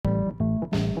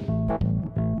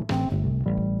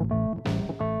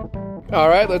All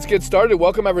right, let's get started.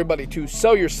 Welcome, everybody, to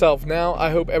Sell Yourself Now. I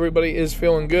hope everybody is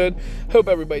feeling good. Hope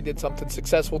everybody did something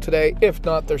successful today. If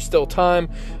not, there's still time.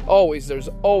 There's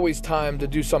always time to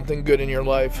do something good in your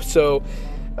life. So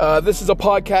this is a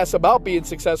podcast about being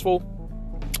successful,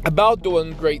 about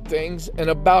doing great things, and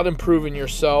about improving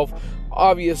yourself.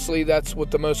 Obviously, that's what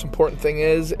the most important thing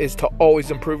is to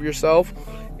always improve yourself.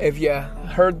 If you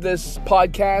heard this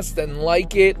podcast, then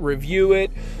like it, review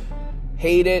it,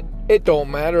 hate it, it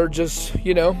don't matter. Just,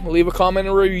 leave a comment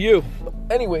and review.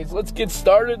 Anyways, let's get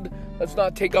started. Let's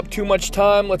not take up too much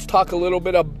time. Let's talk a little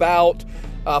bit about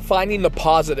finding the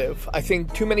positive. I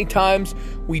think too many times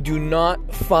we do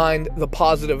not find the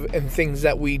positive in things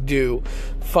that we do.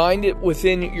 Find it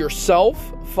within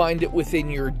yourself. Find it within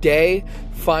your day.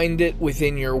 Find it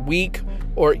within your week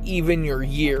or even your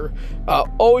year.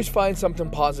 Always find something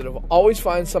positive. Always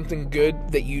find something good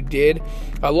that you did.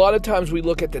 A lot of times we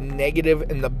look at the negative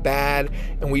and the bad,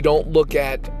 and we don't look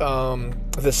at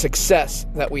the success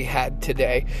that we had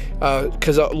today.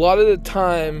 Because a lot of the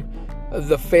time,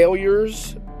 the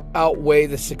failures outweigh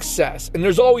the success. And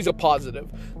there's always a positive.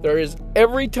 There is,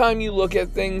 every time you look at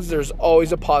things, there's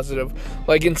always a positive.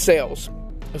 Like in sales.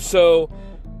 So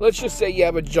let's just say you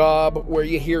have a job where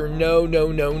you hear no.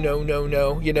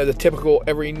 The typical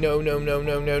every no.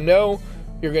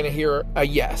 You're going to hear a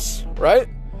yes, right?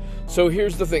 So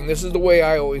here's the thing. This is the way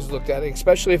I always looked at it,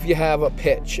 especially if you have a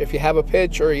pitch. If you have a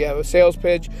pitch or you have a sales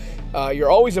pitch, you're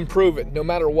always improving no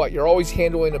matter what. You're always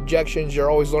handling objections. You're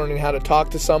always learning how to talk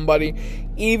to somebody,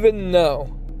 even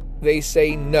though they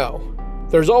say no.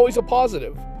 There's always a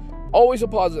positive. Always a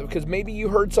positive, because maybe you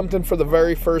heard something for the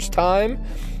very first time.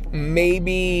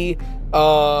 Maybe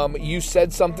you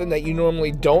said something that you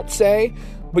normally don't say,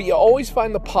 but you always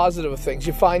find the positive things.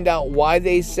 You find out why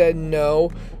they said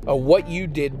no, what you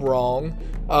did wrong,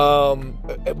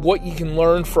 what you can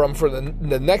learn from for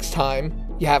the next time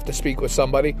you have to speak with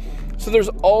somebody. So there's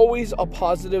always a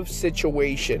positive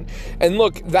situation. And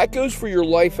look, that goes for your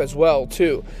life as well,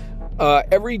 too.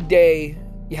 Every day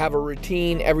you have a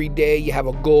routine. Every day you have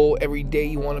a goal. Every day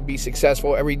you want to be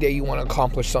successful. Every day you want to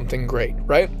accomplish something great,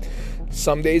 right?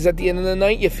 Some days at the end of the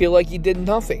night, you feel like you did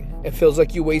nothing. It feels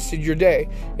like you wasted your day.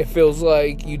 It feels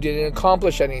like you didn't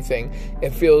accomplish anything.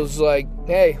 It feels like,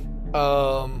 hey,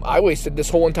 I wasted this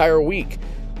whole entire week.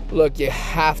 Look, you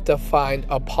have to find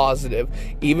a positive,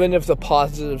 even if the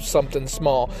positive is something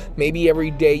small. Maybe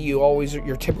every day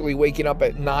you're typically waking up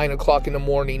at 9 o'clock in the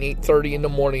morning, 8:30 in the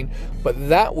morning. But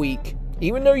that week,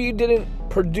 even though you didn't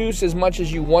produce as much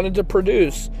as you wanted to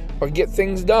produce or get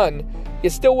things done, you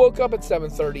still woke up at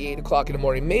 7:30, 8 o'clock in the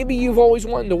morning. Maybe you've always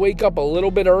wanted to wake up a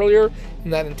little bit earlier,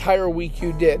 and that entire week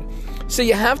you did. So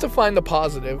you have to find the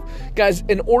positive. Guys,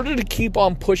 in order to keep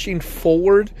on pushing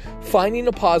forward, finding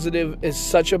a positive is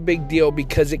such a big deal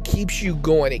because it keeps you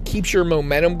going. It keeps your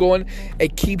momentum going.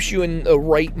 It keeps you in the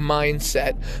right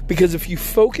mindset. Because if you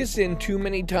focus in too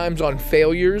many times on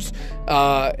failures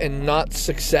and not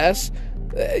success,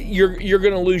 you're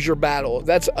going to lose your battle.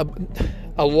 That's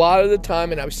a lot of the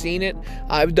time, and I've seen it,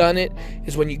 I've done it,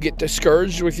 is when you get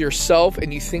discouraged with yourself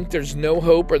and you think there's no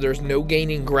hope or there's no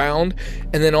gaining ground,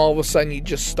 and then all of a sudden you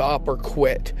just stop or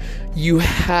quit. You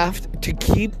have to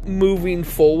keep moving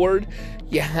forward.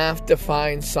 You have to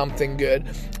find something good.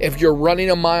 If you're running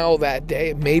a mile that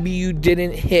day, maybe you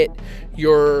didn't hit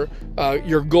your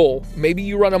goal. Maybe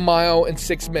you run a mile in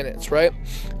 6 minutes, right?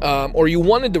 Or you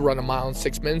wanted to run a mile in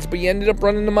 6 minutes, but you ended up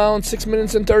running a mile in 6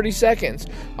 minutes and 30 seconds.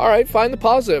 All right, find the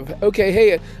positive. Okay,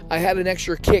 hey, I had an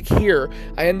extra kick here.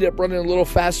 I ended up running a little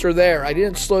faster there. I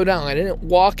didn't slow down. I didn't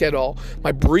walk at all.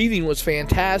 My breathing was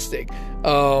fantastic.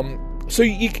 So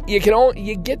you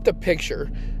get the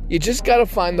picture. You just got to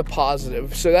find the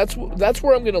positive. So that's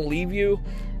where I'm going to leave you.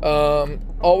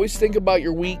 Always think about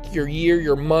your week, your year,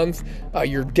 your month,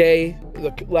 your day,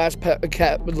 the last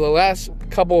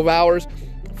couple of hours.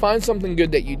 Find something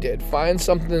good that you did. Find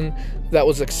something that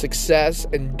was a success,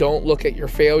 and don't look at your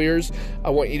failures. I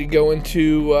want you to go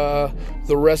into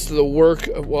the rest of the work.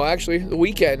 Well, actually, the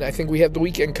weekend. I think we have the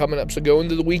weekend coming up. So go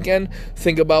into the weekend.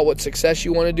 Think about what success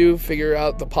you want to do. Figure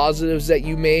out the positives that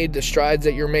you made, the strides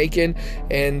that you're making,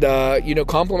 and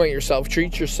compliment yourself.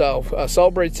 Treat yourself.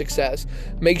 Celebrate success.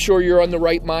 Make sure you're on the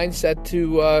right mindset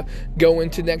to go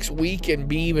into next week and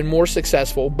be even more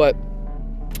successful. But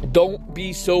don't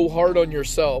be so hard on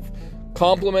yourself.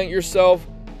 Compliment yourself.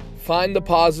 Find the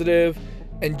positive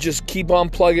and just keep on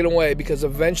plugging away, because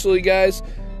eventually, guys,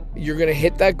 you're going to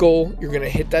hit that goal. You're going to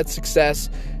hit that success,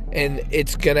 and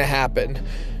it's going to happen.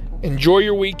 Enjoy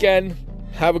your weekend.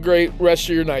 Have a great rest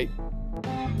of your night.